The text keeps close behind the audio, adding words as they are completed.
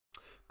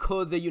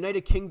Could the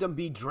United Kingdom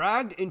be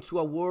dragged into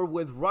a war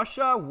with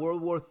Russia,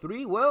 World War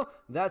III? Well,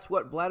 that's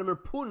what Vladimir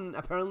Putin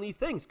apparently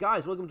thinks.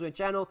 Guys, welcome to the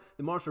channel,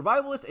 The Modern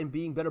Survivalist, and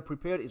being better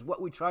prepared is what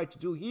we try to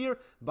do here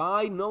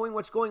by knowing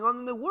what's going on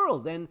in the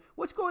world. And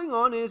what's going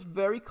on is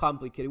very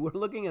complicated. We're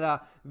looking at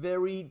a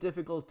very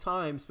difficult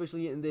time,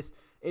 especially in this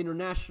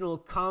international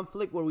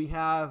conflict where we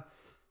have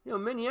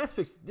many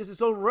aspects. This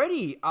is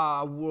already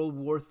World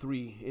War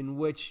III, in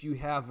which you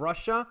have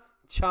Russia,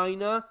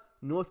 China,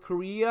 North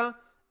Korea,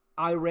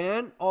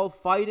 Iran, all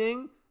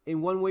fighting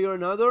in one way or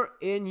another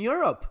in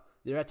Europe.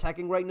 They're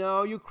attacking right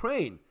now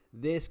Ukraine.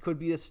 This could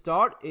be the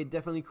start. It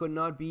definitely could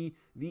not be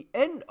the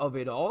end of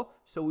it all.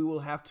 So we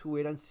will have to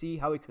wait and see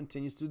how it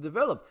continues to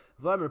develop.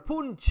 Vladimir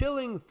Putin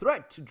chilling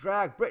threat to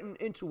drag Britain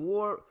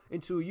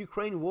into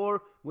Ukraine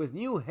war with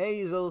new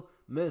Hazel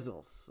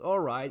missiles. All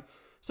right.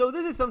 So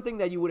this is something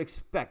that you would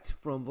expect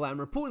from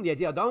Vladimir Putin. The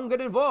idea, don't get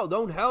involved,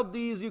 don't help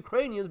these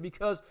Ukrainians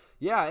because,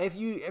 yeah, if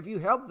you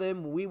help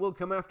them, we will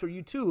come after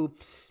you too.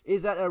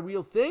 Is that a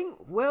real thing?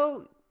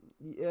 Well,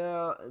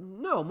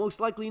 no, most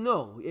likely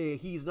no.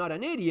 He's not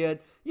an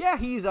idiot. Yeah,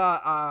 he's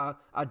a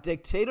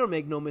dictator,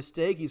 make no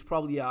mistake. He's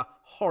probably a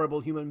horrible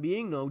human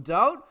being, no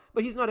doubt,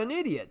 but he's not an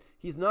idiot.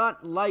 He's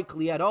not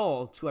likely at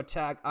all to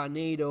attack a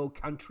NATO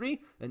country,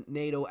 a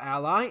NATO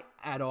ally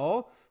at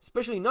all,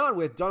 especially not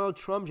with Donald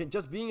Trump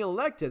just being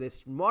elected. The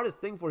smartest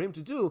thing for him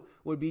to do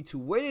would be to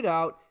wait it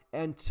out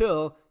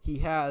until he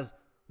has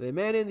the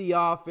man in the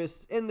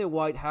office, in the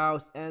White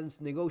House,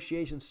 and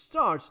negotiation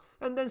starts,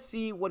 and then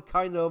see what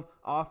kind of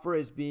offer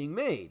is being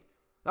made.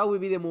 That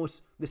would be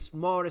the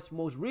smartest,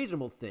 most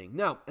reasonable thing.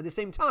 Now, at the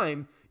same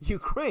time,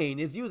 Ukraine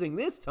is using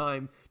this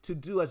time to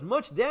do as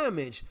much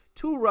damage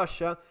to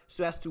Russia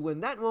so as to when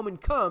that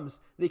moment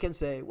comes, they can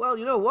say, well,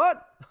 you know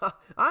what?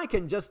 I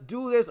can just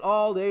do this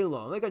all day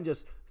long. I can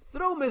just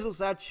throw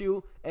missiles at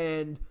you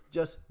and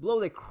just blow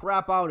the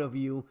crap out of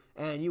you,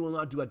 and you will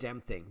not do a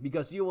damn thing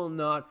because you will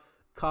not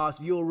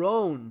cause your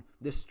own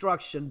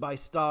destruction by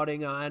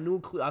starting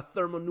a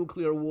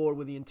thermonuclear war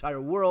with the entire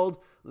world,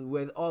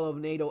 with all of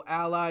NATO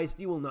allies.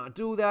 You will not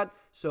do that,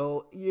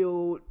 so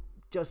you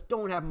just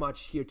don't have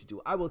much here to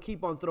do. I will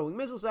keep on throwing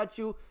missiles at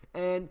you,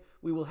 and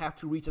we will have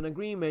to reach an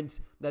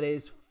agreement that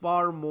is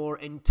far more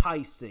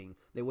enticing,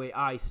 the way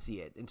I see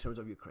it, in terms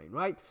of Ukraine,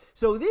 right?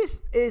 So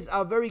this is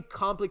a very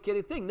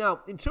complicated thing.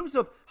 Now, in terms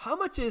of how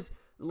much is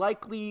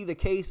likely the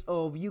case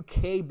of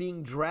UK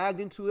being dragged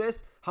into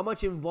this, how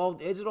much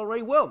involved is it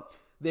already? Well,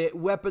 the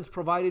weapons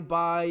provided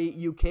by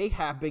UK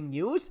have been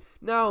used.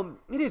 Now,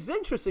 it is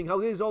interesting how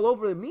this is all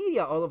over the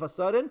media all of a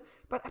sudden,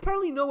 but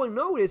apparently no one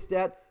noticed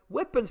that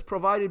weapons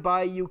provided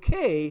by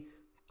UK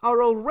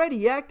are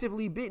already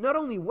actively being, not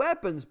only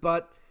weapons,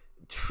 but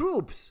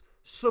troops,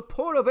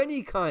 support of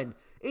any kind,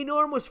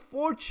 enormous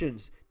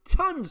fortunes,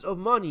 tons of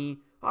money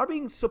are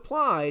being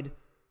supplied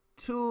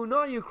to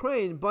not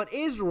Ukraine, but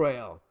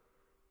Israel,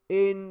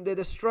 in the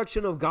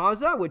destruction of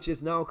Gaza, which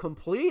is now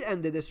complete,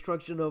 and the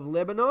destruction of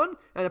Lebanon,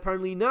 and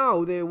apparently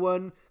now the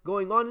one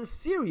going on in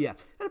Syria.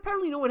 And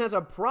apparently no one has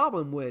a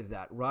problem with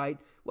that, right?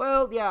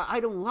 Well, yeah,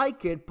 I don't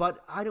like it,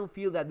 but I don't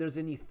feel that there's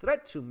any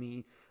threat to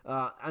me,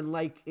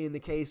 unlike in the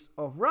case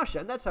of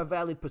Russia, and that's a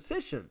valid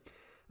position.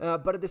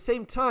 But at the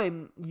same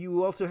time,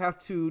 you also have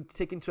to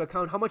take into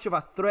account how much of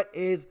a threat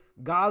is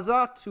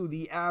Gaza to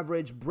the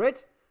average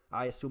Brit.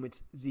 I assume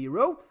it's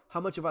zero.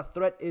 How much of a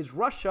threat is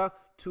Russia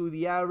to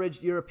the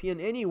average European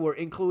anywhere,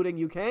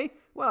 including UK?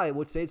 Well, I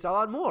would say it's a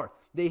lot more.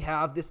 They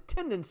have this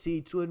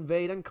tendency to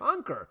invade and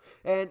conquer.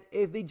 And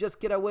if they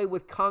just get away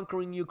with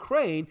conquering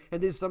Ukraine,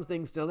 and this is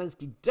something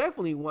Zelensky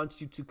definitely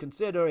wants you to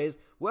consider, is,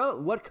 well,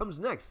 what comes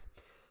next?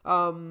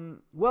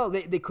 Well,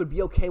 they could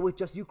be okay with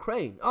just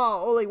Ukraine. Oh,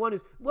 all they want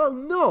is, well,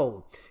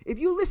 no. If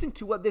you listen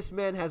to what this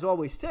man has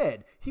always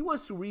said, he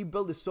wants to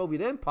rebuild the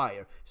Soviet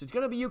Empire. So it's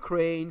going to be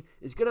Ukraine,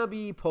 it's going to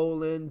be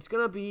Poland, it's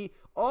going to be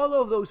all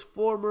of those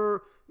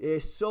former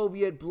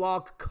Soviet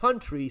bloc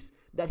countries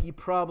that he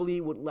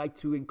probably would like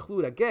to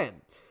include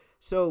again.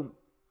 So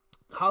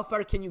how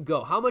far can you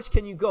go? How much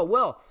can you go?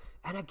 Well,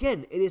 and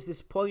again, it is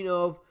this point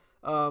of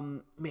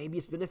maybe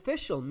it's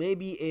beneficial.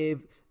 Maybe if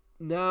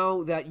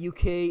now that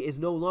UK is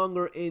no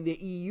longer in the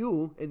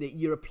EU, in the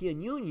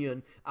European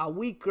Union, a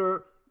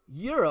weaker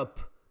Europe,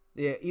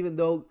 even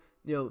though,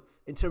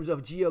 in terms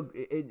of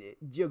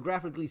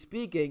geographically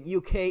speaking,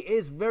 UK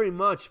is very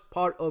much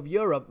part of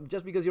Europe.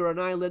 Just because you're an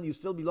island, you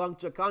still belong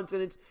to a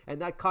continent,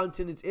 and that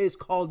continent is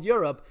called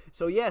Europe.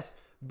 So yes,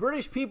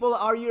 British people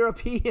are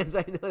Europeans.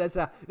 I know that's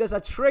a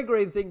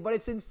triggering thing, but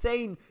it's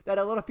insane that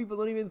a lot of people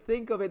don't even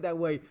think of it that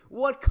way.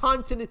 What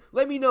continent?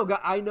 Let me know.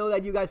 I know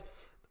that you guys,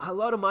 a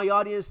lot of my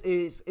audience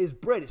is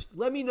British.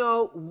 Let me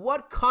know,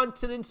 what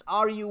continents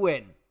are you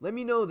in? Let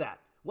me know that.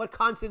 What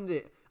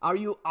continent? Are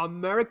you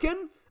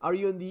American? Are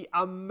you in the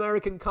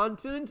American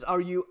continent?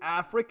 Are you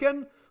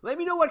African? Let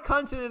me know what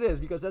continent it is,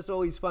 because that's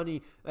always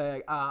funny,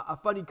 a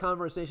funny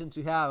conversation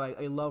to have.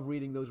 I love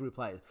reading those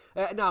replies.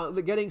 Now,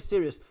 getting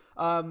serious.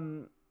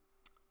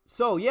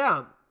 So,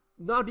 yeah,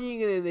 not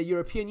being in the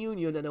European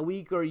Union and a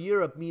weaker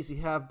Europe means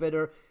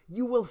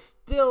you will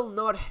still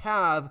not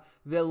have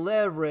the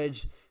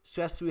leverage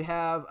so as to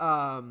have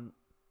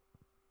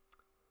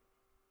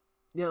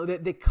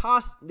the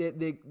cost,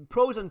 the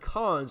pros and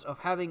cons of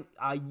having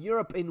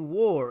Europe in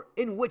war,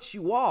 in which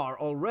you are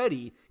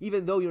already,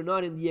 even though you're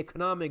not in the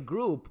economic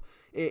group,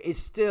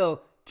 it's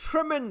still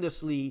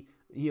tremendously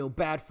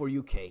bad for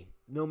UK.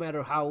 No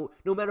matter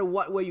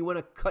what way you want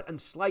to cut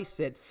and slice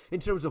it, in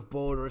terms of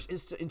borders,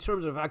 in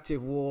terms of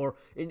active war,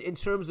 in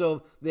terms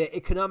of the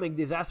economic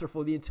disaster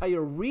for the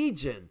entire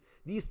region,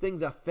 these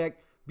things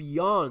affect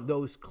beyond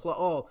those.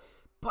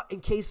 But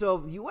in case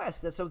of the US,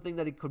 that's something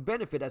that it could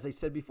benefit, as I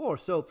said before.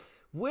 So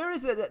where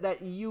is it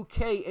that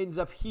UK ends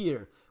up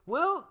here?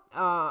 Well,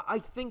 I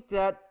think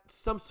that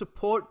some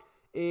support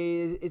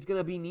is going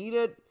to be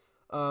needed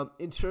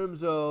in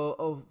terms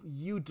of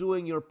you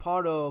doing your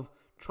part of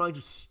trying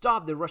to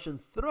stop the Russian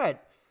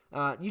threat.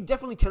 You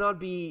definitely cannot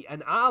be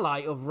an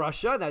ally of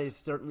Russia. That is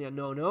certainly a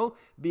no-no.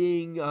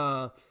 Being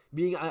a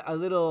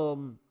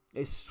little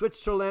a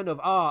Switzerland of,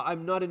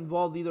 I'm not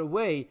involved either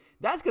way,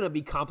 that's going to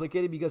be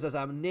complicated, because as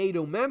a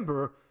NATO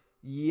member,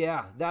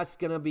 yeah, that's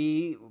going to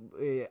be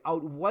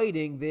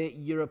outweighing the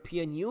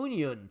European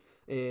Union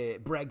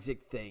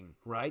Brexit thing,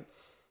 right?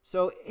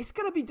 So it's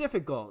going to be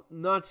difficult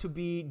not to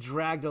be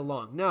dragged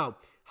along. Now,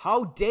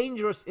 how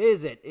dangerous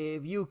is it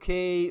if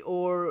UK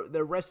or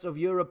the rest of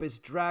Europe is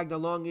dragged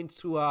along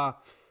into a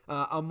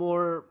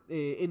more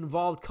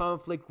involved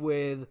conflict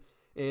with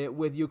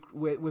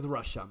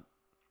Russia?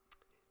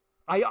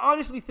 I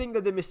honestly think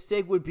that the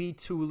mistake would be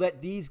to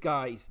let these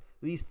guys,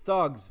 these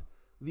thugs,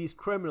 these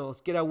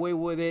criminals get away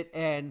with it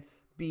and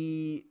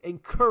be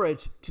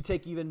encouraged to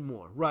take even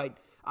more, right?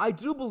 I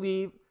do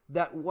believe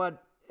that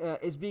what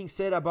is being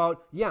said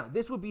about,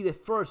 this would be the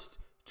first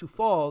to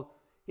fall,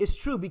 is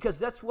true, because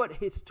that's what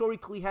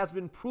historically has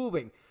been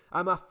proving.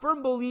 I'm a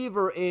firm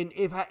believer in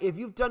if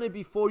you've done it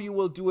before, you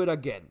will do it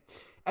again.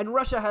 And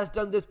Russia has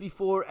done this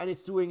before, and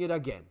it's doing it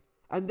again.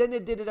 And then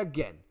it did it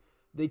again.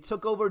 They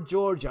took over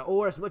Georgia,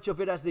 or as much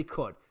of it as they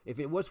could. If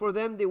it was for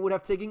them, they would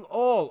have taken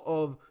all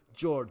of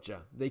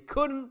Georgia. They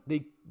couldn't.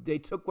 They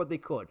took what they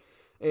could.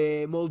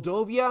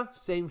 Moldova,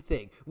 same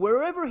thing.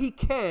 Wherever he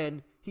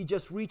can, he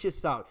just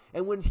reaches out.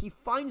 And when he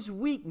finds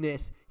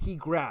weakness, he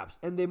grabs.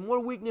 And the more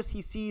weakness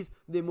he sees,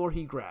 the more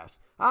he grabs.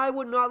 I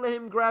would not let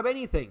him grab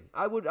anything.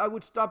 I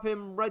would stop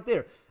him right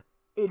there.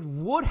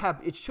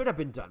 It should have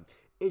been done.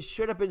 It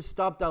should have been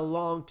stopped a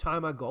long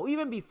time ago,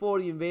 even before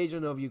the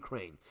invasion of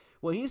Ukraine.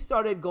 When he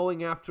started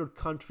going after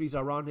countries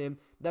around him,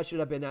 that should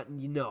have been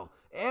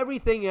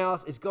everything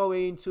else is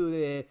going to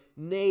the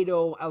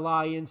NATO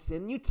alliance,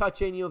 and you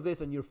touch any of this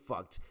and you're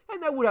fucked.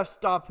 And that would have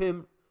stopped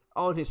him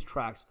on his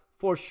tracks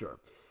for sure.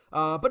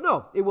 But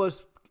no, it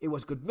was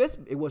good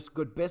business. It was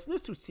good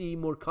business to see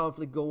more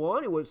conflict go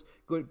on. It was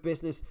good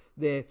business.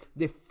 The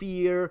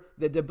fear,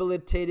 the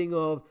debilitating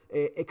of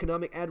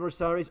economic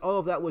adversaries, all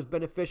of that was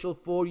beneficial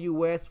for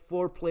US,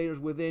 for players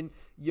within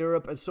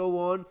Europe, and so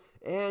on.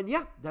 And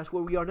yeah, that's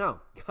where we are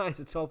now. Guys,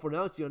 that's all for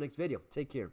now. See you on the next video. Take care.